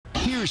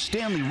Here's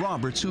Stanley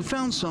Roberts, who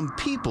found some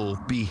people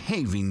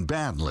behaving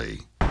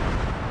badly.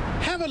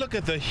 Have a look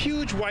at the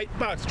huge white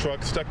box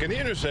truck stuck in the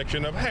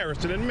intersection of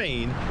Harrison and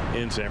Main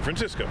in San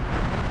Francisco.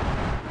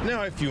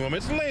 Now, a few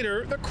moments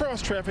later, the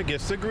cross traffic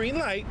gets the green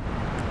light,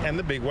 and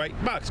the big white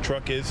box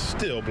truck is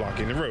still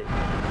blocking the road.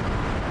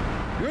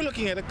 You're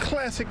looking at a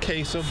classic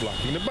case of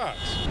blocking the box.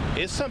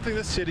 It's something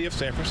the city of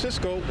San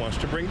Francisco wants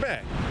to bring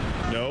back.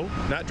 No,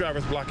 not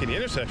drivers blocking the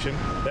intersection.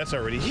 That's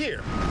already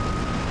here.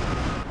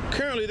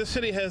 Currently, the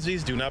city has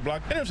these do not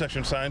block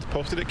intersection signs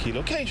posted at key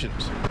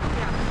locations.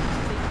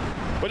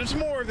 But it's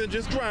more than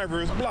just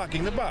drivers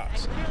blocking the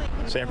box.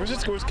 San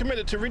Francisco is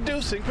committed to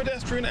reducing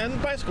pedestrian and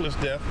bicyclist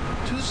death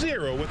to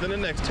 0 within the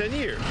next 10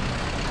 years.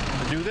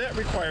 To do that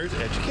requires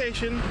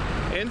education,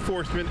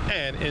 enforcement,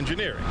 and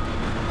engineering.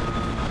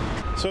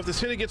 So if the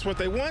city gets what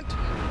they want,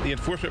 the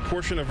enforcement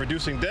portion of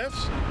reducing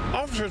deaths,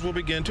 officers will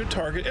begin to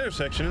target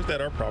intersections that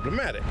are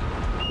problematic,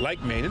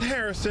 like Main and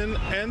Harrison,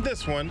 and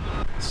this one,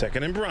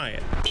 2nd and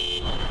Bryant.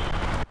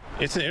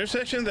 It's an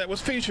intersection that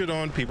was featured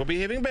on People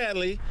Behaving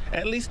Badly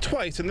at least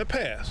twice in the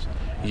past.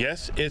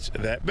 Yes, it's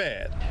that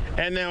bad.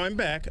 And now I'm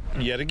back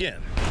yet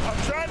again.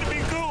 I'm trying to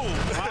be cool.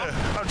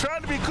 I'm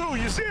trying to be cool.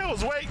 You see, I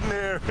was waiting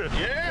there.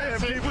 Yeah,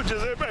 people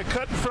just everybody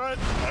cut in front.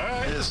 All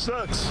right. It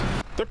sucks.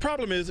 The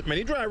problem is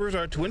many drivers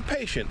are too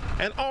impatient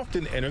and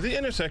often enter the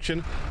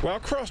intersection while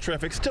cross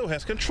traffic still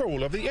has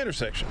control of the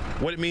intersection.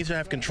 What it means to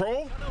have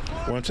control?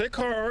 Once a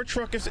car or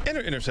truck is in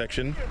an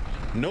intersection,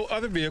 no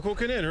other vehicle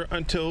can enter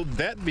until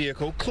that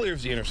vehicle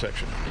clears the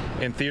intersection.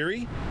 In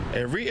theory,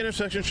 every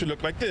intersection should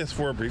look like this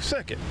for a brief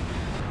second,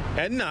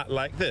 and not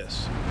like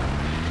this.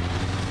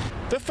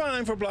 The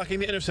fine for blocking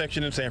the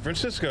intersection in San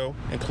Francisco,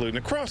 including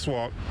the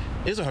crosswalk,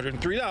 is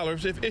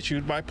 $103 if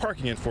issued by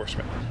parking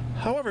enforcement.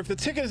 However, if the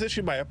ticket is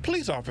issued by a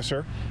police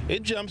officer,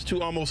 it jumps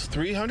to almost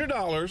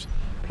 $300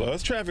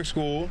 plus traffic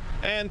school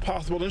and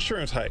possible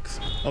insurance hikes,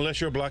 unless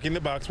you're blocking the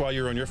box while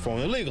you're on your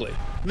phone illegally.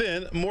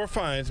 Then more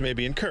fines may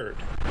be incurred.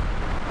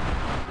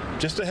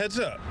 Just a heads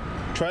up,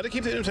 try to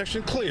keep the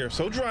intersection clear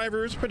so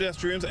drivers,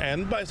 pedestrians,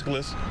 and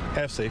bicyclists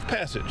have safe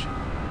passage.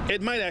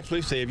 It might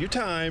actually save you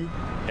time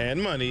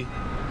and money.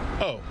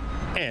 Oh,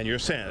 and your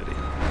sanity.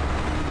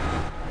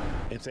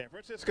 In San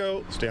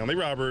Francisco, Stanley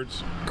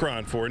Roberts,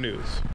 KRON 4 News.